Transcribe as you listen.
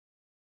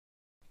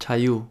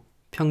자유,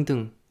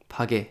 평등,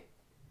 박애.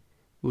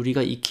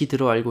 우리가 익히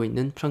들어 알고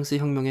있는 프랑스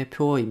혁명의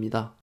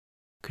표어입니다.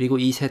 그리고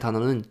이 세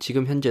단어는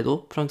지금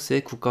현재도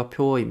프랑스의 국가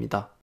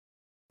표어입니다.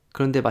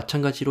 그런데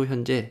마찬가지로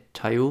현재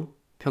자유,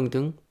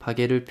 평등,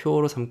 박애를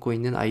표어로 삼고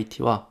있는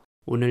아이티와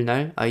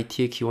오늘날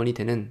아이티의 기원이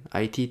되는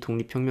아이티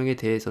독립혁명에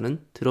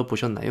대해서는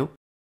들어보셨나요?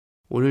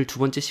 오늘 두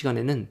번째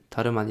시간에는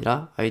다름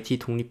아니라 아이티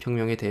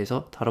독립혁명에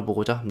대해서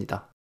다뤄보고자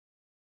합니다.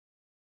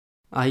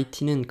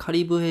 아이티는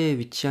카리브해에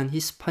위치한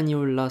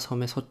히스파니올라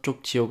섬의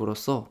서쪽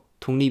지역으로서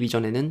독립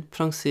이전에는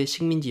프랑스의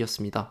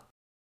식민지였습니다.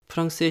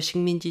 프랑스의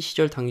식민지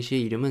시절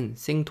당시의 이름은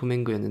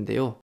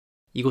생도맹그였는데요.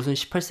 이곳은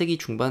 18세기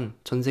중반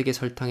전 세계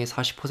설탕의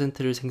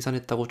 40%를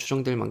생산했다고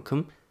추정될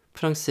만큼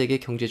프랑스에게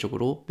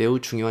경제적으로 매우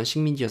중요한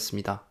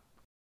식민지였습니다.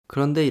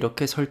 그런데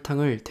이렇게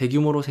설탕을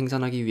대규모로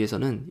생산하기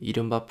위해서는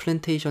이른바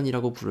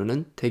플랜테이션이라고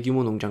부르는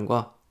대규모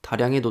농장과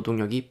다량의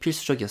노동력이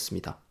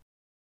필수적이었습니다.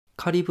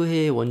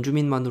 카리브해의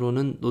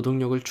원주민만으로는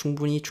노동력을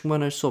충분히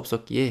충만할 수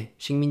없었기에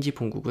식민지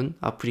본국은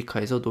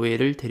아프리카에서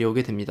노예를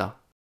데려오게 됩니다.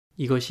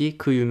 이것이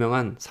그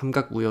유명한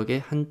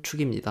삼각무역의 한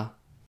축입니다.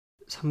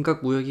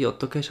 삼각무역이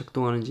어떻게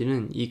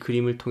작동하는지는 이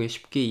그림을 통해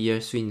쉽게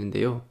이해할 수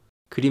있는데요.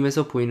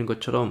 그림에서 보이는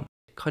것처럼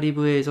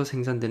카리브해에서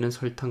생산되는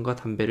설탕과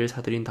담배를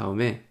사들인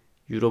다음에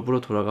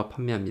유럽으로 돌아가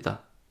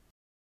판매합니다.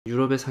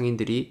 유럽의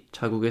상인들이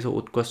자국에서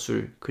옷과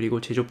술,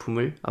 그리고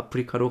제조품을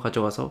아프리카로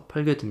가져와서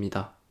팔게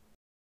됩니다.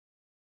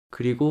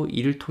 그리고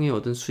이를 통해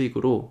얻은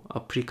수익으로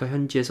아프리카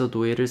현지에서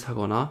노예를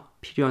사거나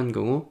필요한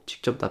경우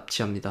직접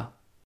납치합니다.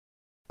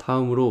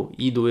 다음으로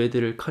이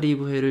노예들을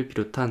카리브해를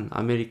비롯한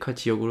아메리카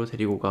지역으로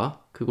데리고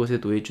가 그곳의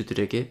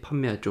노예주들에게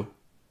판매하죠.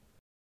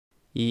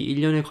 이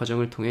일련의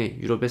과정을 통해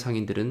유럽의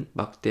상인들은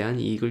막대한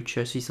이익을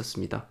취할 수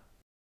있었습니다.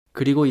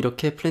 그리고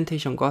이렇게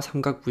플랜테이션과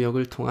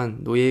삼각무역을 통한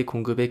노예의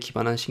공급에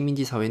기반한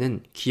식민지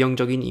사회는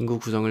기형적인 인구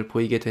구성을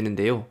보이게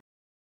되는데요.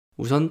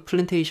 우선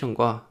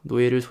플랜테이션과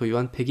노예를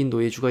소유한 백인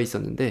노예주가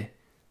있었는데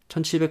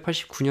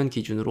 1789년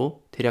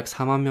기준으로 대략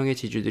 4만 명의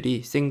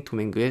지주들이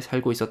생도맹그에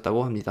살고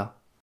있었다고 합니다.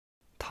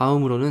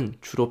 다음으로는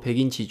주로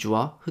백인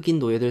지주와 흑인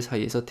노예들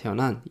사이에서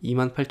태어난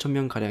 2만 8천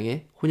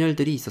명가량의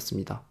혼혈들이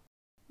있었습니다.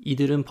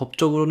 이들은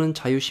법적으로는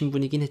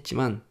자유신분이긴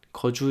했지만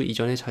거주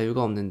이전의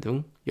자유가 없는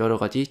등 여러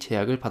가지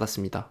제약을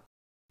받았습니다.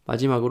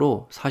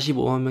 마지막으로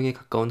 45만 명에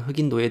가까운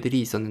흑인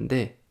노예들이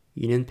있었는데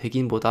이는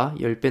백인보다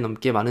 10배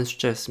넘게 많은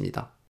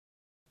숫자였습니다.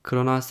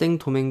 그러나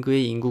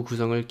생도맹그의 인구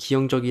구성을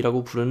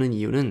기형적이라고 부르는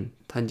이유는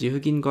단지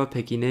흑인과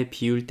백인의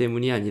비율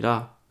때문이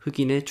아니라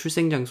흑인의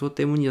출생 장소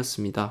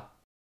때문이었습니다.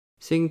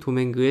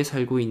 생도맹그에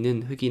살고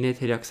있는 흑인의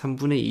대략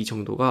 3분의 2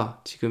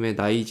 정도가 지금의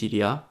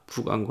나이지리아,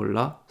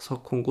 북앙골라,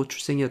 서콩고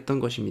출생이었던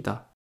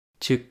것입니다.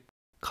 즉,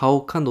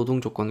 가혹한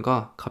노동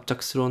조건과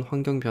갑작스러운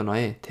환경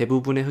변화에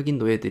대부분의 흑인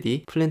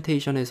노예들이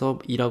플랜테이션에서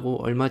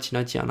일하고 얼마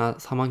지나지 않아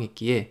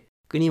사망했기에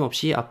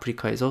끊임없이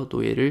아프리카에서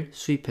노예를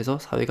수입해서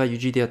사회가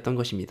유지되었던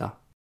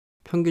것입니다.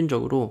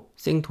 평균적으로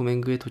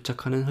생도맹그에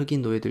도착하는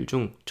흑인 노예들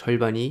중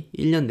절반이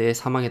 1년 내에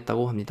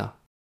사망했다고 합니다.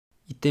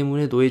 이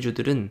때문에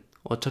노예주들은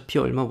어차피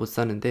얼마 못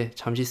사는데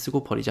잠시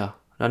쓰고 버리자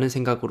라는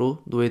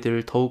생각으로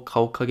노예들을 더욱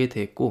가혹하게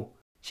대했고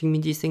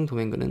식민지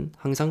생도맹그는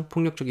항상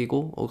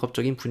폭력적이고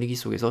억압적인 분위기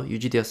속에서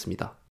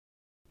유지되었습니다.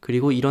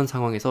 그리고 이런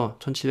상황에서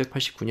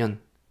 1789년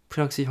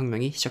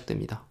프랑스혁명이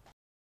시작됩니다.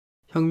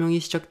 혁명이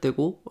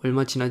시작되고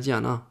얼마 지나지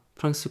않아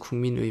프랑스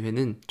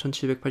국민의회는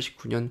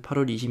 1789년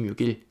 8월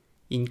 26일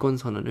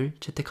인권선언을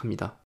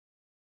채택합니다.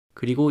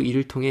 그리고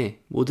이를 통해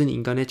모든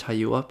인간의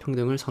자유와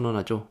평등을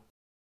선언하죠.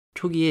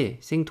 초기에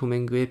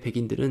생도맹그의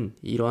백인들은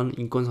이러한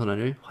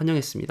인권선언을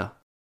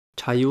환영했습니다.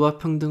 자유와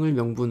평등을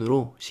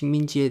명분으로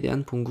식민지에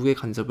대한 본국의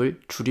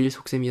간섭을 줄일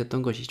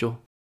속셈이었던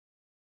것이죠.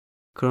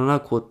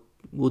 그러나 곧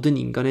모든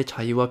인간의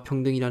자유와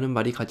평등이라는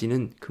말이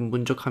가지는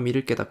근본적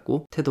함의를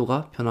깨닫고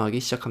태도가 변화하기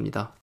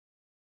시작합니다.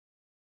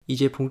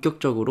 이제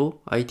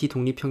본격적으로 아이티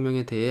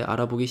독립혁명에 대해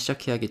알아보기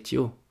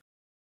시작해야겠지요.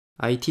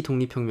 아이티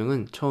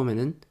독립혁명은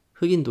처음에는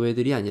흑인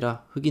노예들이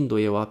아니라 흑인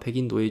노예와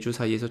백인 노예주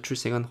사이에서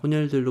출생한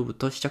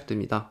혼혈들로부터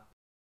시작됩니다.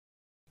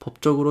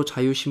 법적으로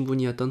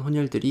자유신분이었던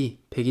혼혈들이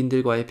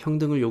백인들과의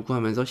평등을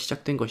요구하면서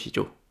시작된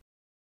것이죠.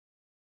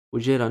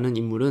 오제라는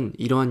인물은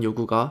이러한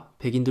요구가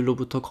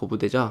백인들로부터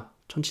거부되자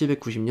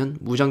 1790년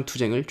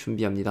무장투쟁을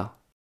준비합니다.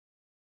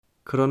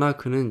 그러나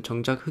그는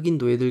정작 흑인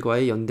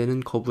노예들과의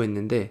연대는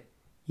거부했는데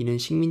이는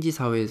식민지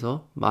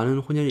사회에서 많은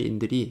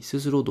혼혈인들이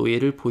스스로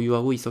노예를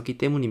보유하고 있었기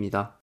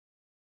때문입니다.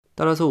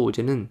 따라서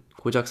오제는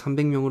고작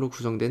 300명으로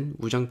구성된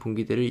무장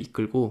봉기대를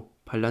이끌고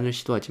반란을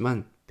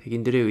시도하지만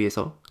백인들에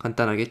의해서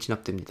간단하게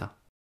진압됩니다.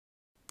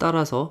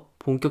 따라서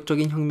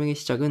본격적인 혁명의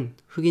시작은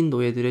흑인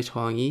노예들의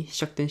저항이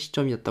시작된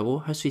시점이었다고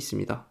할 수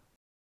있습니다.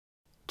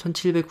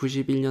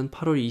 1791년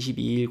 8월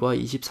 22일과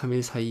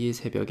 23일 사이의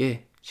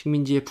새벽에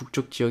식민지의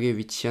북쪽 지역에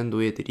위치한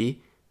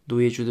노예들이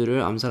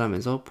노예주들을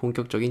암살하면서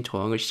본격적인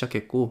저항을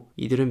시작했고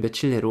이들은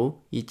며칠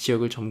내로 이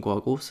지역을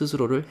점거하고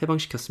스스로를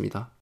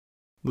해방시켰습니다.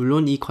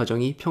 물론 이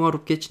과정이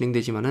평화롭게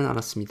진행되지만은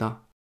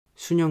않았습니다.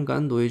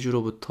 수년간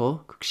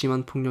노예주로부터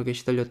극심한 폭력에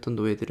시달렸던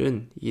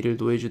노예들은 이를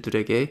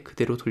노예주들에게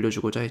그대로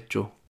돌려주고자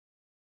했죠.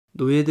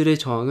 노예들의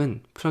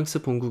저항은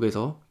프랑스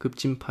본국에서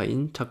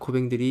급진파인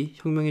자코뱅들이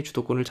혁명의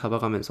주도권을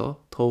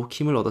잡아가면서 더욱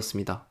힘을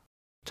얻었습니다.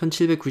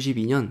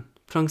 1792년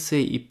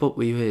프랑스의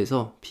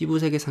입법의회에서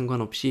피부색에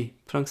상관없이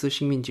프랑스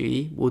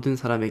식민지의 모든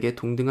사람에게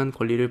동등한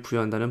권리를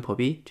부여한다는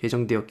법이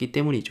제정되었기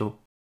때문이죠.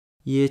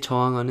 이에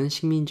저항하는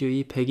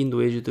식민지의 백인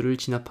노예주들을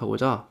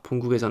진압하고자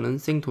본국에서는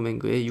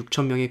생도맹그에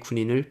 6,000명의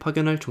군인을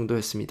파견할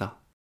정도였습니다.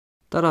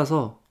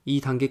 따라서 이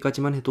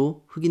단계까지만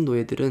해도 흑인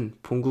노예들은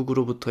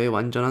본국으로부터의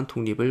완전한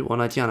독립을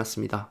원하지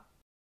않았습니다.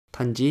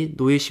 단지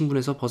노예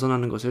신분에서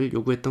벗어나는 것을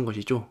요구했던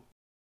것이죠.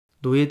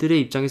 노예들의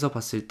입장에서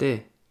봤을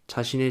때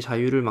자신의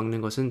자유를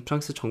막는 것은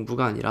프랑스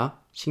정부가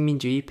아니라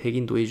식민지의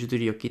백인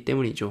노예주들이었기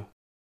때문이죠.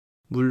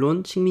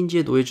 물론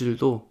식민지의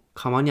노예주들도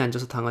가만히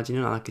앉아서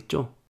당하지는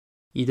않았겠죠.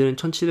 이들은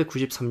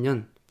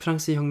 1793년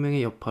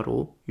프랑스혁명의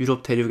여파로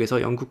유럽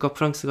대륙에서 영국과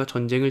프랑스가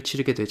전쟁을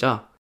치르게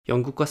되자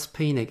영국과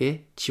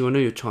스페인에게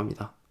지원을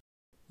요청합니다.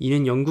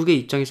 이는 영국의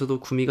입장에서도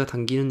구미가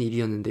당기는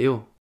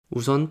일이었는데요.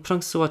 우선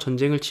프랑스와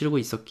전쟁을 치르고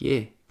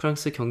있었기에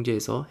프랑스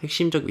경제에서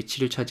핵심적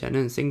위치를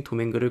차지하는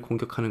생도맹그를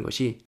공격하는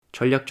것이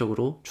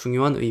전략적으로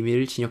중요한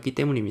의미를 지녔기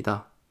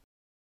때문입니다.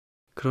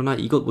 그러나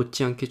이것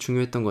못지않게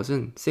중요했던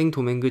것은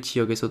생도맹그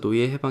지역에서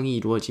노예 해방이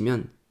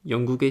이루어지면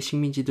영국의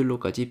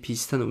식민지들로까지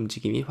비슷한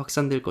움직임이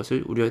확산될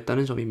것을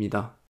우려했다는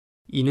점입니다.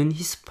 이는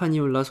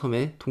히스파니올라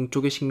섬의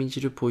동쪽의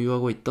식민지를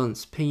보유하고 있던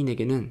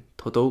스페인에게는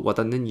더더욱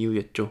와닿는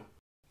이유였죠.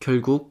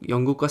 결국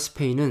영국과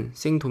스페인은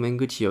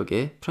생도맹그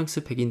지역에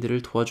프랑스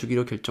백인들을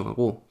도와주기로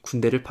결정하고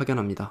군대를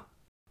파견합니다.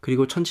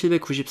 그리고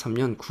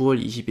 1793년 9월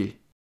 20일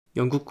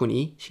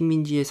영국군이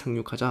식민지에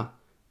상륙하자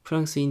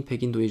프랑스인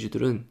백인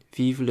노예주들은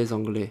Vive les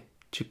Anglais,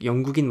 즉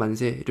영국인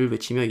만세를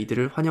외치며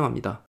이들을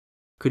환영합니다.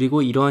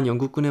 그리고 이러한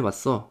영국군에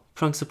맞서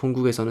프랑스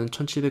본국에서는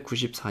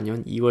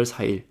 1794년 2월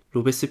 4일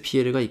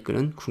로베스피에르가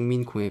이끄는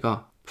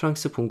국민공회가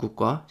프랑스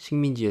본국과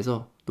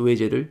식민지에서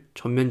노예제를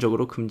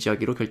전면적으로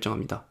금지하기로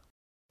결정합니다.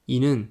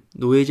 이는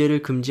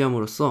노예제를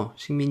금지함으로써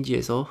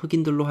식민지에서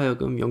흑인들로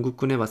하여금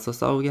영국군에 맞서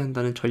싸우게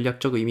한다는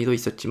전략적 의미도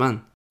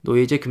있었지만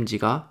노예제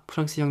금지가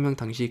프랑스 혁명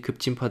당시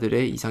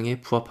급진파들의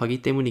이상에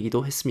부합하기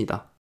때문이기도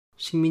했습니다.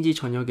 식민지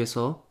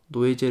전역에서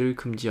노예제를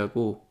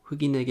금지하고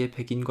흑인에게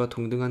백인과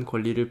동등한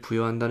권리를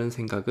부여한다는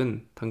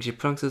생각은 당시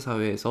프랑스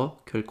사회에서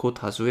결코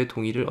다수의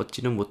동의를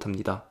얻지는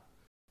못합니다.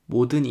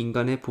 모든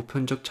인간의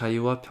보편적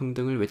자유와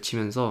평등을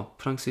외치면서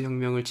프랑스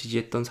혁명을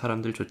지지했던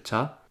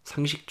사람들조차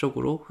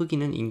상식적으로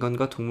흑인은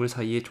인간과 동물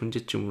사이의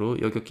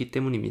존재쯤으로 여겼기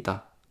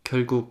때문입니다.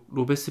 결국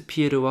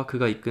로베스피에르와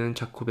그가 이끄는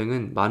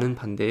자코뱅은 많은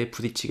반대에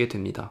부딪히게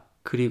됩니다.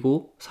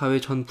 그리고 사회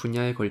전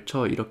분야에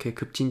걸쳐 이렇게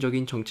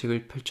급진적인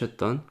정책을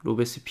펼쳤던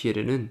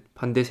로베스피에르는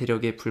반대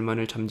세력의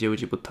불만을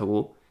잠재우지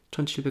못하고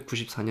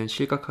 1794년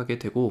실각하게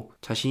되고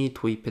자신이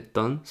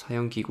도입했던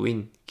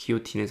사형기구인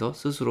기요틴에서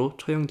스스로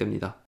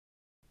처형됩니다.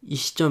 이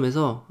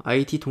시점에서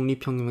아이티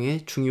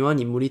독립혁명의 중요한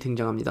인물이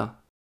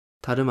등장합니다.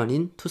 다름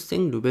아닌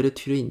투생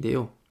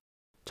루베르튀르인데요.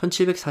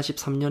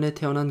 1743년에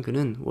태어난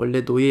그는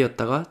원래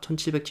노예였다가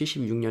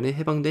 1776년에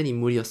해방된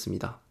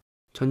인물이었습니다.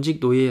 전직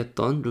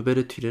노예였던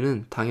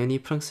루베르튀르는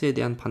당연히 프랑스에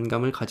대한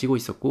반감을 가지고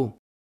있었고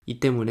이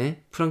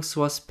때문에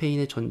프랑스와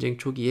스페인의 전쟁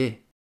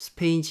초기에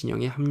스페인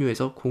진영에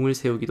합류해서 공을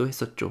세우기도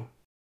했었죠.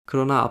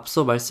 그러나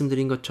앞서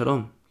말씀드린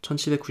것처럼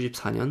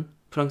 1794년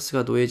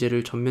프랑스가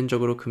노예제를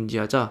전면적으로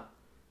금지하자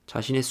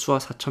자신의 수하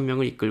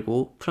 4,000명을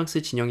이끌고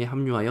프랑스 진영에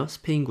합류하여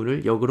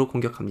스페인군을 역으로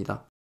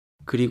공격합니다.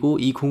 그리고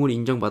이 공을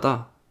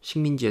인정받아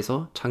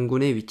식민지에서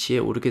장군의 위치에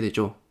오르게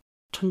되죠.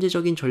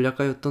 천재적인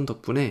전략가였던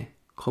덕분에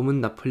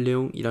검은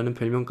나폴레옹이라는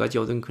별명까지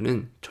얻은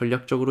그는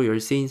전략적으로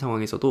열세인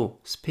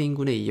상황에서도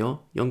스페인군에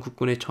이어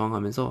영국군에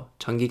저항하면서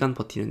장기간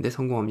버티는 데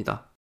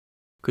성공합니다.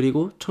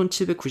 그리고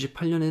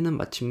 1798년에는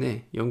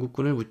마침내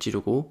영국군을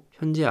무찌르고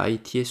현재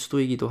아이티의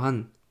수도이기도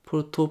한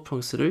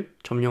포르토프랑스를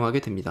점령하게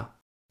됩니다.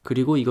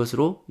 그리고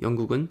이것으로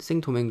영국은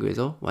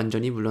생도맹그에서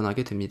완전히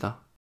물러나게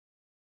됩니다.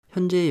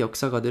 현재의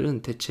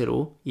역사가들은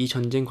대체로 이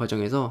전쟁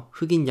과정에서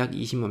흑인 약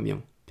 20만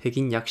명,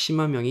 백인 약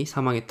 10만 명이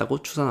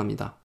사망했다고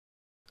추산합니다.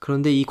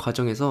 그런데 이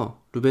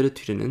과정에서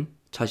루베르튀르는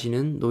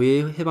자신은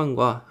노예의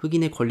해방과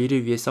흑인의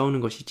권리를 위해 싸우는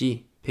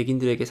것이지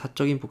백인들에게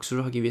사적인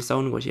복수를 하기 위해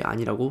싸우는 것이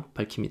아니라고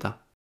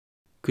밝힙니다.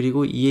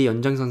 그리고 이의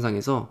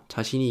연장선상에서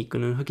자신이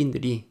이끄는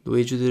흑인들이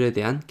노예주들에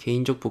대한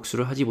개인적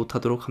복수를 하지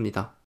못하도록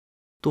합니다.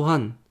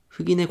 또한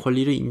흑인의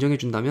권리를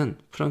인정해준다면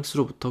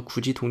프랑스로부터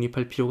굳이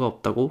독립할 필요가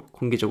없다고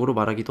공개적으로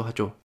말하기도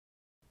하죠.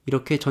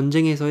 이렇게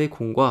전쟁에서의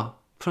공과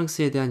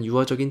프랑스에 대한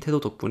유화적인 태도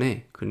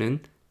덕분에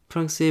그는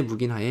프랑스의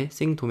묵인하에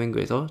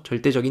생도맹그에서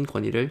절대적인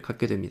권위를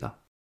갖게 됩니다.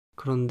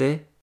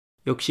 그런데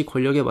역시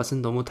권력의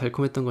맛은 너무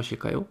달콤했던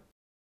것일까요?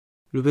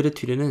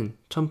 루베르튀르는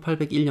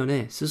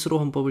 1801년에 스스로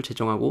헌법을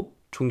제정하고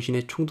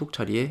종신의 총독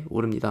자리에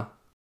오릅니다.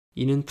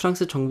 이는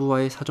프랑스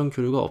정부와의 사전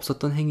교류가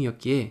없었던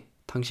행위였기에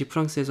당시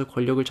프랑스에서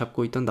권력을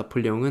잡고 있던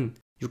나폴레옹은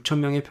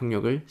 6,000명의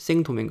병력을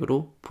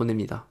생도맹그로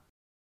보냅니다.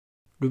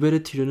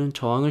 루베르튀르는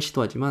저항을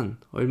시도하지만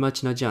얼마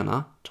지나지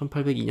않아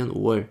 1802년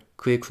 5월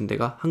그의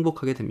군대가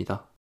항복하게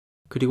됩니다.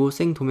 그리고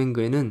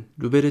생도맹그에는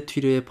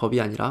루베르튀르의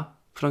법이 아니라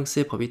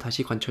프랑스의 법이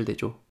다시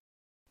관철되죠.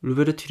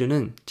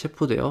 루베르튀르는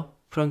체포되어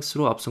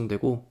프랑스로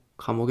압송되고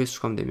감옥에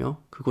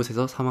수감되며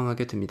그곳에서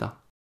사망하게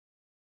됩니다.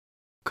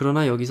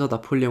 그러나 여기서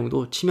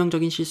나폴레옹도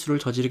치명적인 실수를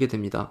저지르게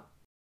됩니다.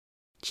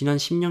 지난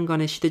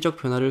 10년간의 시대적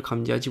변화를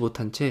감지하지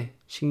못한 채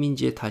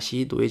식민지에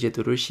다시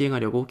노예제도를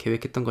시행하려고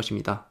계획했던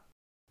것입니다.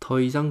 더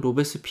이상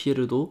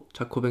로베스피에르도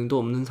자코뱅도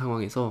없는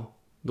상황에서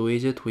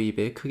노예제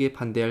도입에 크게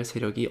반대할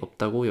세력이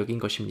없다고 여긴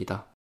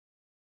것입니다.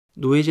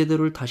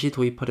 노예제도를 다시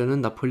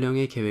도입하려는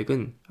나폴레옹의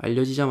계획은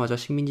알려지자마자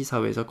식민지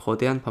사회에서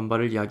거대한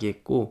반발을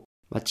야기했고,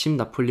 마침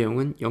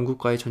나폴레옹은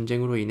영국과의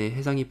전쟁으로 인해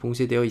해상이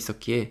봉쇄되어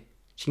있었기에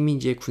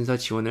식민지에 군사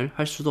지원을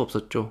할 수도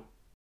없었죠.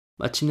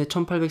 마침내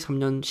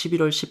 1803년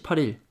 11월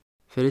 18일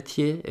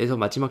베르티에에서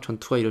마지막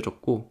전투가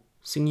이뤄졌고,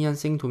 승리한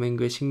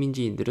생도맹그의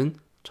식민지인들은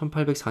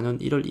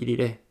 1804년 1월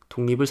 1일에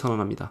독립을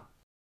선언합니다.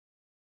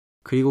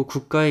 그리고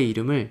국가의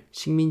이름을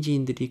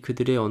식민지인들이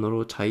그들의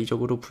언어로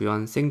자의적으로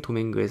부여한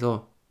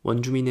생도맹그에서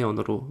원주민의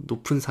언어로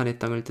높은 산의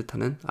땅을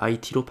뜻하는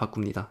아이티로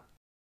바꿉니다.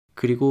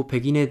 그리고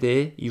백인에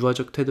대해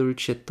유화적 태도를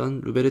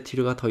취했던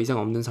루베르튀르가 더 이상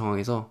없는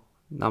상황에서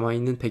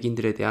남아있는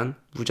백인들에 대한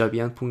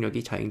무자비한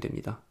폭력이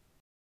자행됩니다.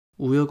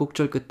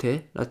 우여곡절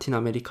끝에 라틴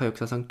아메리카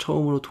역사상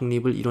처음으로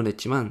독립을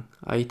이뤄냈지만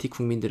아이티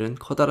국민들은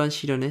커다란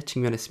시련에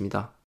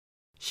직면했습니다.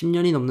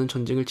 10년이 넘는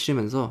전쟁을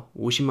치르면서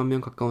 50만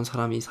명 가까운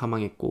사람이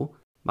사망했고,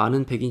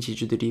 많은 백인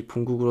지주들이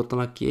본국으로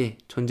떠났기에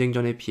전쟁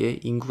전에 비해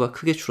인구가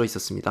크게 줄어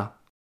있었습니다.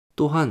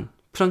 또한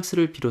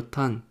프랑스를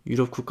비롯한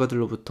유럽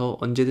국가들로부터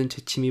언제든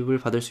재침입을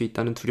받을 수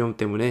있다는 두려움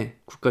때문에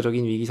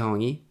국가적인 위기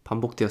상황이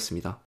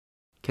반복되었습니다.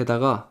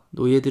 게다가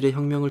노예들의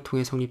혁명을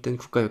통해 성립된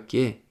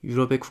국가였기에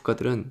유럽의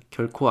국가들은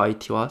결코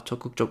아이티와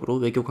적극적으로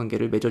외교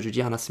관계를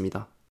맺어주지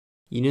않았습니다.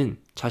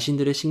 이는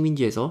자신들의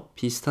식민지에서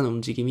비슷한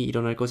움직임이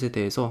일어날 것에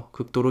대해서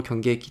극도로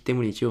경계했기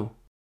때문이지요.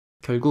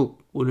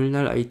 결국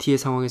오늘날 아이티의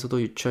상황에서도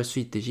유추할 수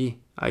있듯이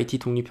아이티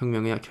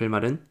독립혁명의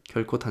결말은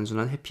결코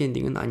단순한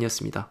해피엔딩은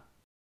아니었습니다.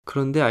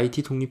 그런데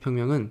아이티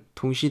독립혁명은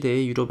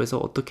동시대의 유럽에서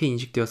어떻게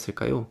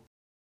인식되었을까요?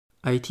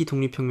 아이티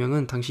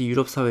독립혁명은 당시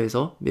유럽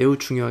사회에서 매우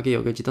중요하게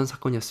여겨지던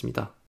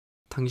사건이었습니다.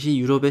 당시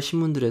유럽의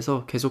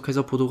신문들에서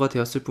계속해서 보도가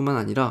되었을 뿐만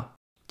아니라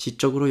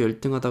지적으로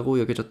열등하다고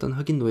여겨졌던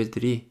흑인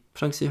노예들이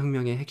프랑스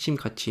혁명의 핵심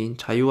가치인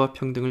자유와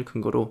평등을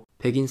근거로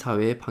백인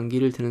사회에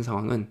반기를 드는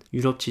상황은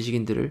유럽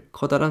지식인들을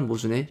커다란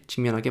모순에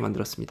직면하게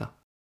만들었습니다.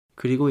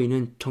 그리고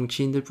이는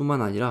정치인들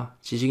뿐만 아니라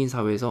지식인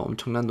사회에서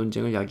엄청난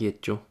논쟁을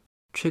야기했죠.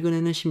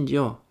 최근에는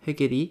심지어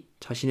헤겔이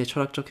자신의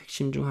철학적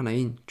핵심 중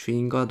하나인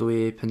주인과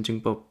노예의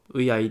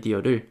변증법의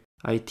아이디어를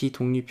아이티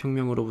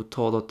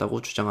독립혁명으로부터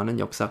얻었다고 주장하는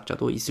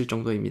역사학자도 있을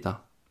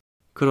정도입니다.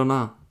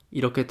 그러나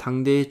이렇게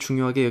당대에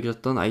중요하게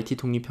여겨졌던 아이티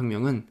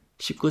독립혁명은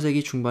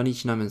 19세기 중반이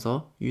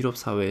지나면서 유럽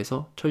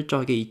사회에서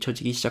철저하게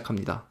잊혀지기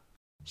시작합니다.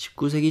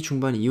 19세기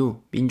중반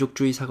이후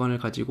민족주의 사관을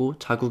가지고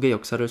자국의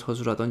역사를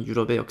서술하던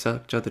유럽의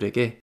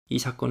역사학자들에게 이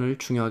사건을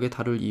중요하게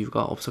다룰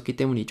이유가 없었기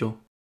때문이죠.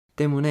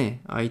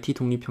 때문에 아이티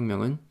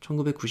독립혁명은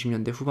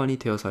 1990년대 후반이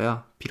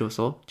되어서야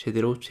비로소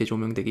제대로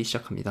재조명되기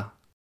시작합니다.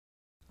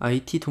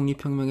 아이티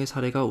독립혁명의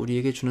사례가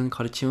우리에게 주는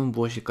가르침은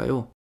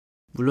무엇일까요?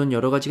 물론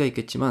여러 가지가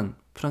있겠지만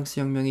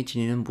프랑스혁명이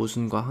지니는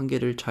모순과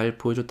한계를 잘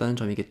보여줬다는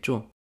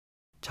점이겠죠.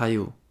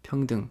 자유,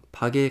 평등,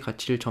 박애의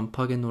가치를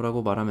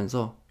전파하겠노라고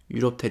말하면서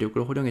유럽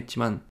대륙을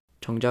호령했지만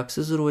정작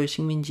스스로의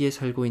식민지에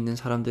살고 있는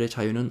사람들의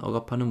자유는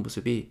억압하는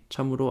모습이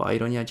참으로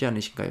아이러니하지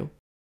않으신가요?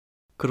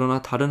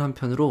 그러나 다른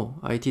한편으로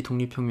아이티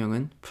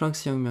독립혁명은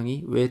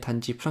프랑스혁명이 왜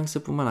단지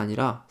프랑스뿐만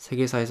아니라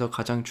세계사에서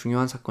가장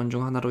중요한 사건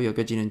중 하나로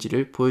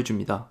여겨지는지를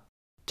보여줍니다.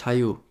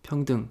 자유,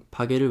 평등,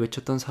 박애를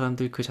외쳤던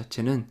사람들 그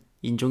자체는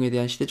인종에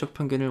대한 시대적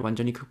편견을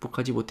완전히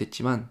극복하지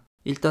못했지만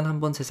일단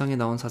한번 세상에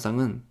나온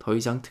사상은 더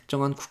이상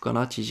특정한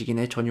국가나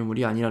지식인의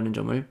전유물이 아니라는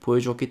점을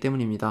보여주었기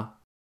때문입니다.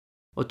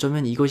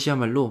 어쩌면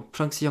이것이야말로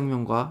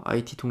프랑스혁명과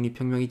아이티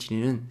독립혁명이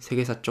지니는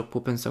세계사적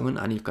보편성은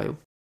아닐까요?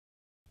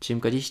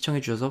 지금까지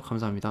시청해주셔서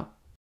감사합니다.